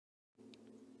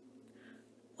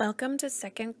Welcome to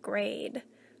second grade.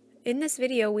 In this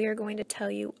video, we are going to tell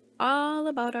you all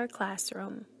about our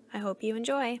classroom. I hope you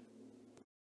enjoy.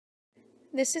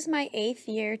 This is my 8th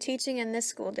year teaching in this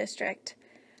school district.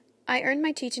 I earned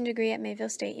my teaching degree at Mayville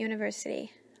State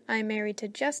University. I'm married to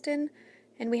Justin,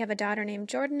 and we have a daughter named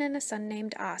Jordan and a son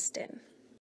named Austin.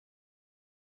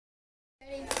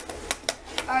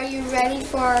 Are you ready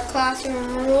for our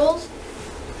classroom rules?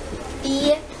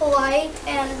 Be polite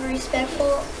and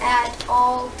respectful at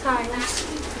all times.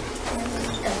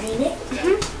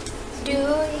 Do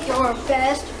your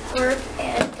best work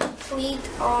and complete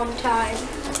on time.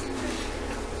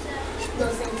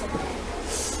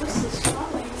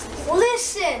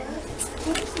 Listen!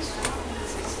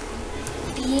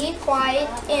 Be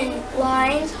quiet in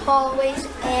lines, hallways,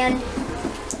 and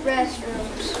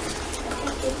restrooms.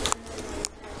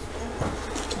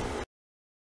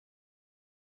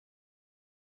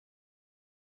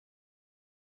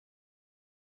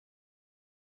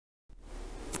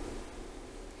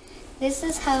 This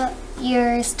is how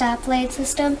your stoplight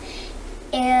system,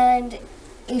 and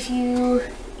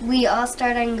we all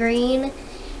start on green,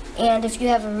 and if you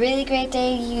have a really great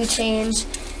day, you change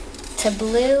to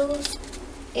blue.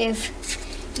 If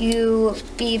you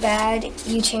be bad,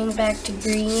 you change back to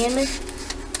green,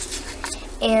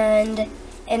 and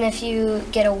if you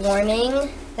get a warning,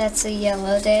 that's a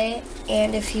yellow day,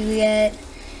 and if you get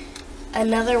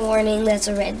another warning, that's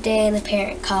a red day, and the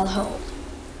parent call home.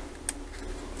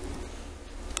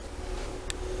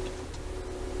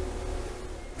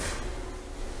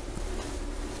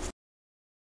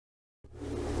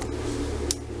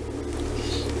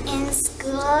 In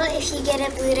school, if you get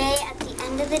a blue day, at the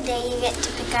end of the day, you get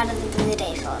to pick out of the blue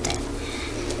day folder.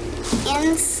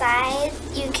 Inside,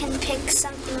 you can pick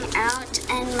something out,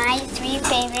 and my 3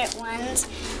 favorite ones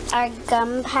are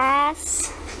Gum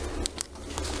Pass,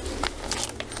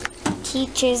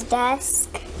 Teacher's Desk,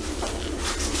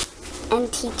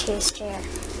 and Teacher's Chair.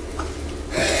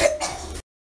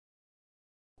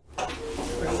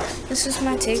 This is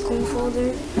my take-home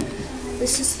folder.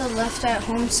 This is the left at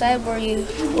home side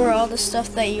where all the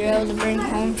stuff that you're able to bring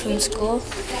home from school.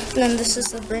 And then this is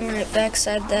the bring right back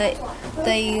side that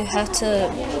you have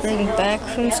to bring back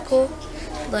from school,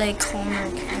 like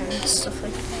homework and stuff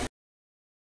like that.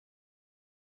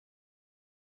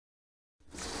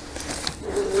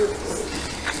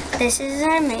 This is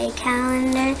our May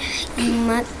calendar.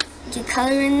 You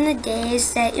color in the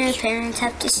days that your parents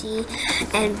have to see,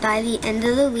 and by the end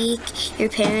of the week, your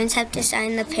parents have to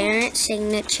sign the parent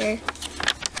signature.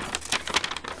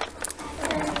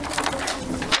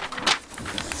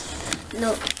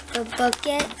 No, the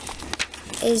bucket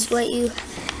is what you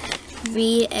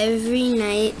read every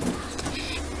night,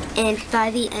 and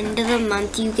by the end of the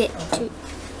month, you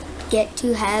get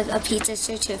to have a pizza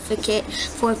certificate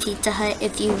for Pizza Hut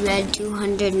if you read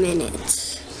 200 minutes.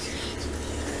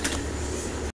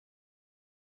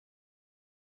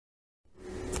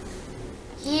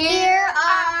 Here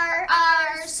are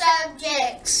our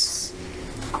subjects.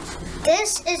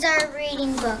 This is our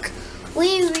reading book.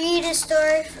 We read a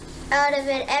story out of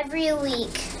it every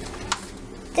week.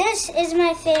 This is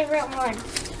my favorite one,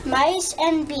 Mice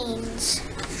and Beans.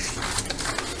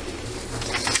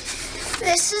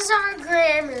 This is our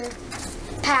grammar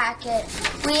packet.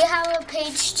 We have a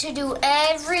page to do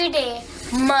every day,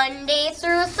 Monday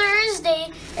through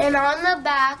Thursday, and on the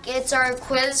back it's our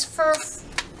quiz for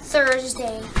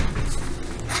Thursday.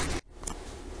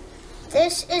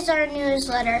 This is our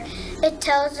newsletter. It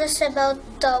tells us about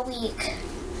the week.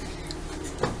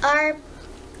 Our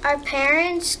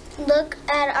parents look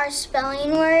at our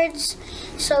spelling words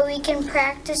so we can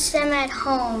practice them at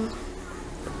home.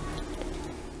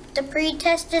 The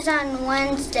pre-test is on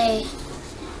Wednesday,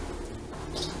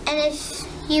 and if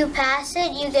you pass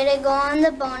it, you get to go on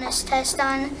the bonus test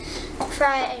on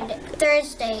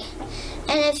Thursday.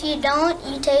 And if you don't,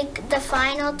 you take the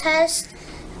final test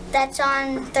that's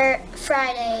on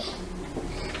Friday.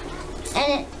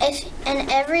 And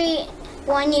every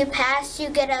one you pass, you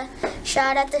get a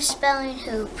shot at the spelling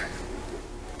hoop.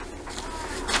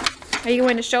 Are you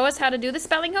going to show us how to do the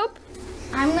spelling hoop?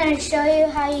 I'm going to show you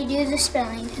how you do the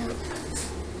spelling hoop.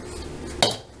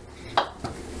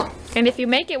 And if you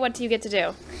make it, what do you get to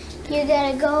do? You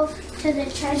got to go to the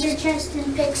treasure chest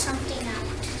and pick something out.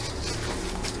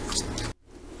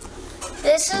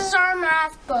 This is our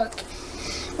math book.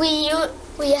 We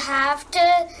have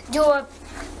to do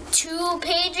 2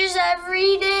 pages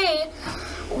every day.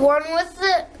 One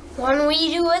we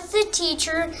do with the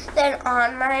teacher, then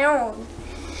on my own.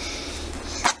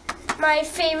 My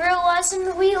favorite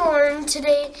lesson we learned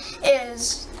today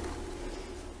is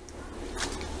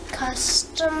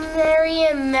customary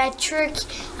and metric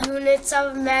units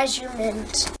of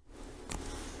measurement.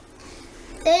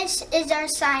 This is our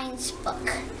science book.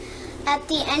 At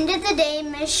the end of the day,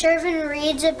 Miss Skjerven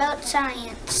reads about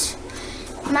science.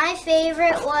 My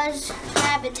favorite was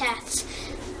habitats.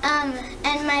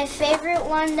 And my favorite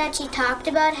one that she talked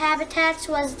about habitats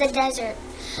was the desert.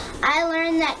 I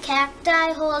learned that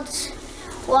cacti holds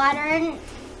water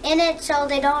in it, so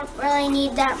they don't really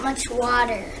need that much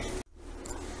water.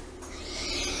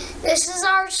 This is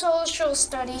our social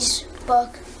studies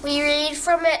book. We read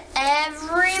from it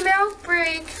every milk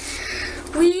break.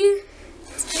 We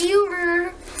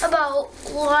learn about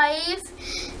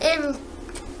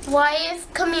life,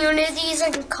 communities,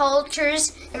 and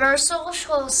cultures in our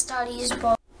social studies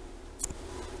book.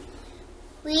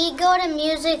 We go to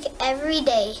music every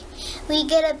day. We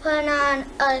get to put on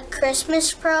a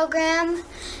Christmas program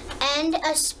and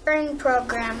a spring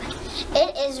program.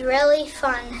 It is really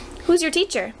fun. Who's your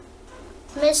teacher?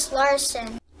 Miss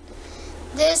Larson.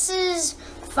 This is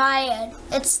FIED.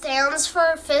 It stands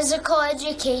for Physical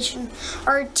Education.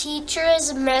 Our teacher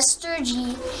is Mr.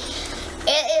 G.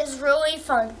 It is really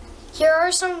fun. Here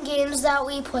are some games that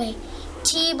we play.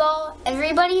 T-ball,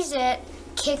 Everybody's It,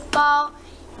 kickball,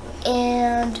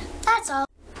 and that's all.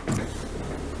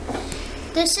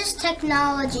 This is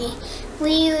technology.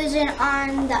 We use it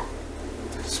on the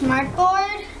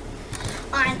smartboard,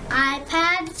 on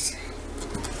iPads,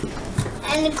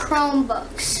 and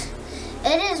Chromebooks.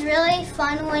 It is really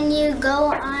fun when you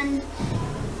go on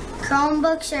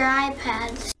Chromebooks or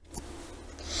iPads.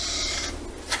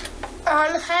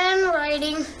 On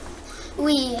handwriting,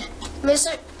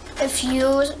 if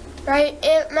you write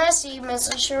it messy,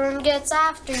 Mrs. Skjerven gets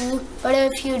after you, but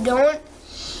if you don't,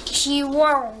 she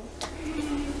won't.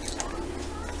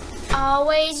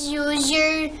 Always use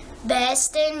your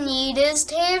best and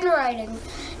neatest handwriting.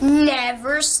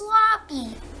 Never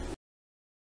sloppy.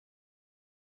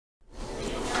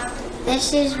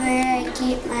 This is where I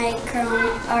keep my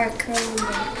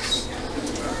Chromebooks.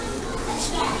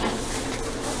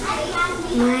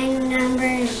 My number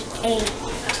is 8.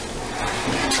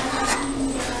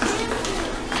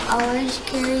 Always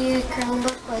carry your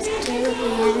Chromebook with 2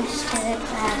 hands to the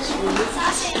classroom.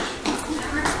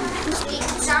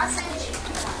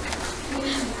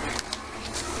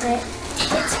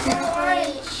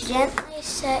 Gently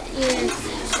set your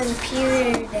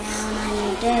computer down on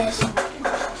your desk.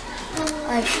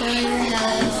 I'll show you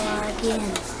how to log in.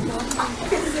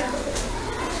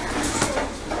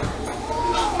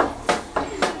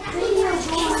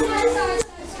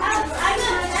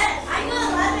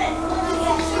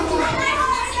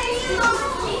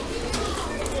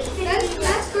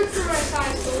 That's good for my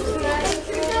science.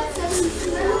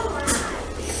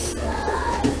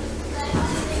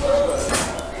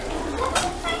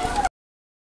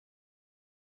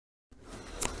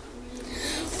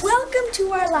 Welcome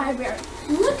to our library.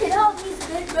 Look at all these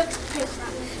good books to pick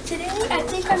from. Today, I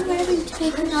think I'm going to be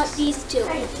picking out these 2.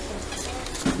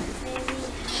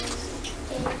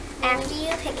 After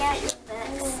you pick out your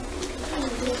books,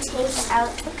 you take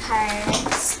out the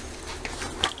cards.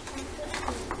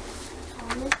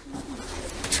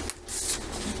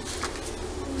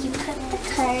 You put the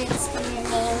cards in your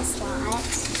name slot,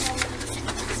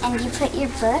 and you put your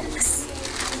books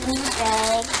in your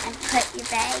bag, and put your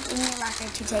bag in your locker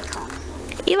to take home.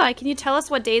 Eli, can you tell us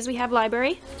what days we have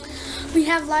library? We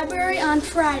have library on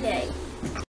Friday.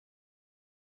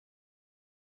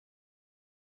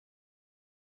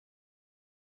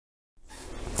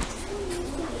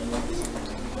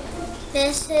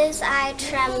 This is our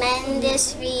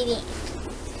tremendous reading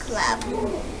club.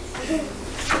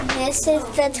 This is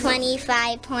the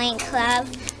 25-point club.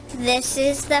 This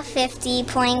is the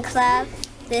 50-point club.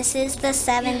 This is the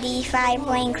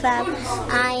 75-point club.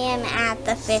 I am at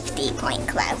the 50-point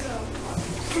club.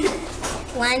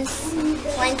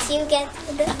 Once you get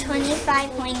to the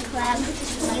 25-point club,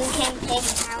 you can pick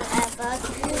out a book.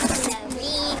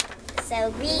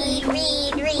 So read.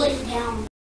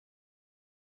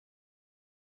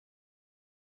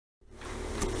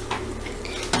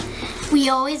 We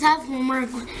always have homework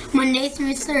Monday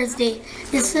through Thursday.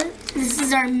 This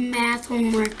is our math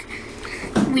homework.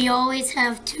 We always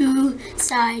have 2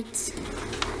 sides.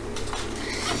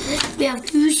 We have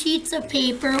 2 sheets of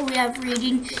paper. We have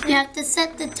reading. You have to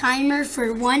set the timer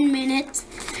for 1 minute.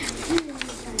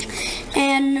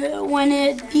 And when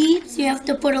it beeps, you have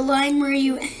to put a line where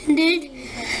you ended.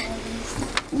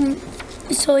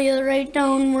 So you'll write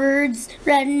down words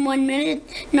read in 1 minute,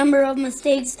 number of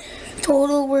mistakes,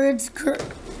 total words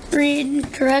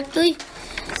read correctly.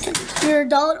 Your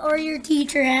adult or your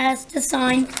teacher has to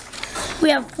sign. We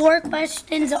have 4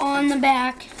 questions on the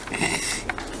back.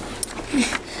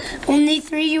 Only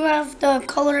 3 you have to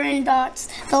color in dots.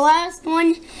 The last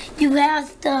one you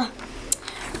have to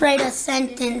write a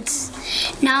sentence.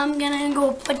 Now I'm gonna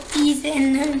go put these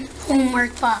in the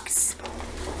homework box.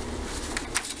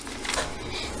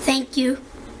 Thank you.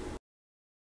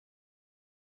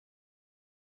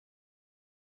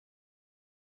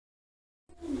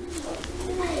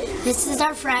 This is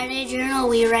our Friday journal.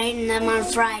 We write in them on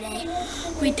Friday.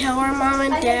 We tell our mom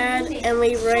and dad and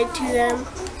we write to them.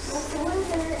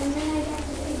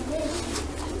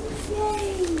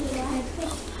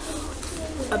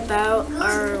 About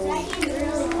our week.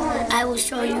 I will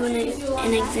show you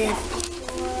an example.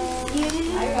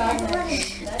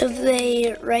 If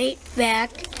they write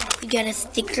back, you get a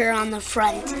sticker on the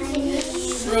front.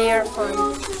 They are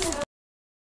fun.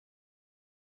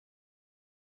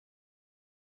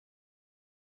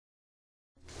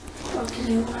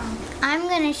 I'm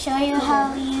going to show you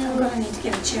how you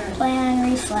play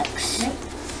on Reflex.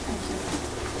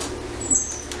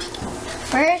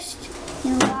 First,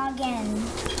 you log in.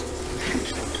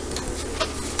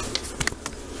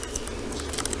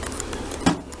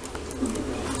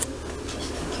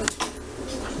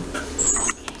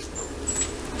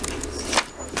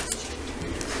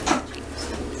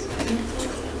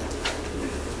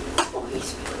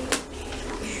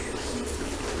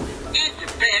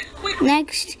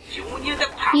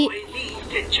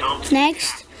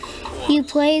 Next, you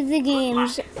play the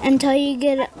games until you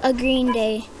get a green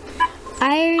day.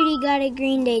 I already got a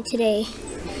green day today.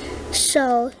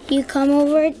 So you go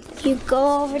over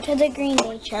to the green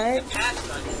day chart.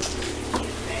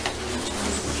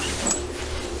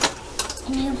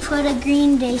 And you put a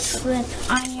green day slip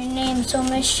on your name so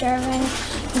Miss Skjerven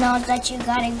knows that you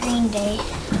got a green day.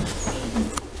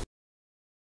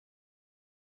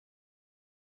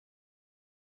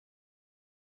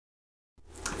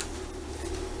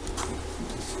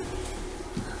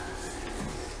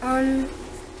 On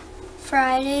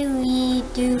Friday we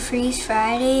do Freeze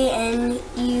Friday, and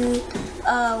you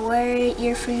wear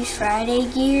your Freeze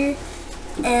Friday gear,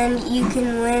 and you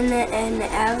can win an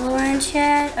Avalanche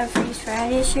hat, a Freeze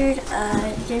Friday shirt,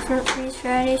 a different Freeze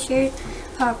Friday shirt,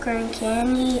 popcorn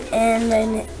candy, and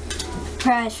then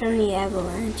prize from the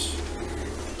Avalanche.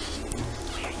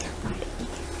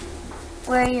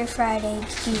 Wear your Friday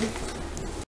gear.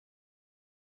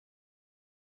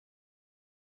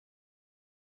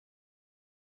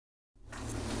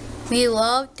 We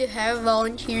love to have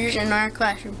volunteers in our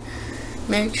classroom.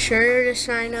 Make sure to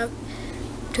sign up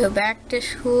to Back to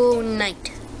School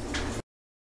Night.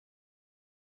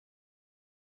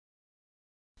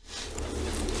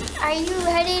 Are you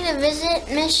ready to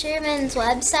visit Miss Skjerven's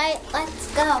website?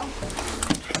 Let's go.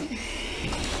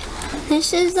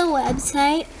 This is the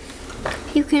website.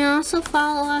 You can also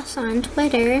follow us on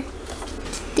Twitter.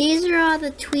 These are all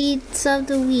the tweets of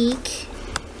the week.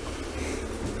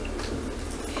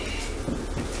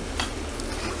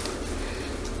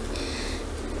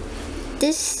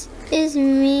 This is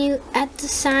me at the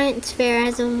science fair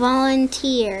as a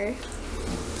volunteer.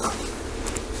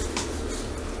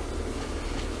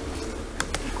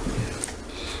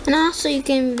 And also you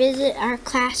can visit our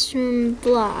classroom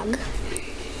blog.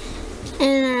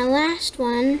 And our last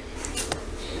one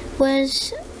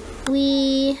was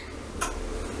we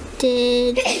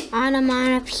did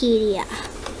Onomatopedia.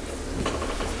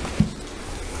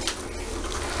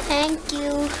 Thank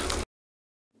you.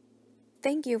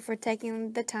 Thank you for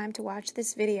taking the time to watch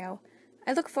this video.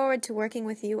 I look forward to working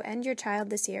with you and your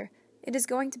child this year. It is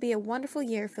going to be a wonderful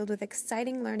year filled with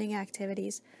exciting learning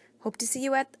activities. Hope to see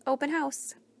you at the open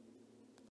house.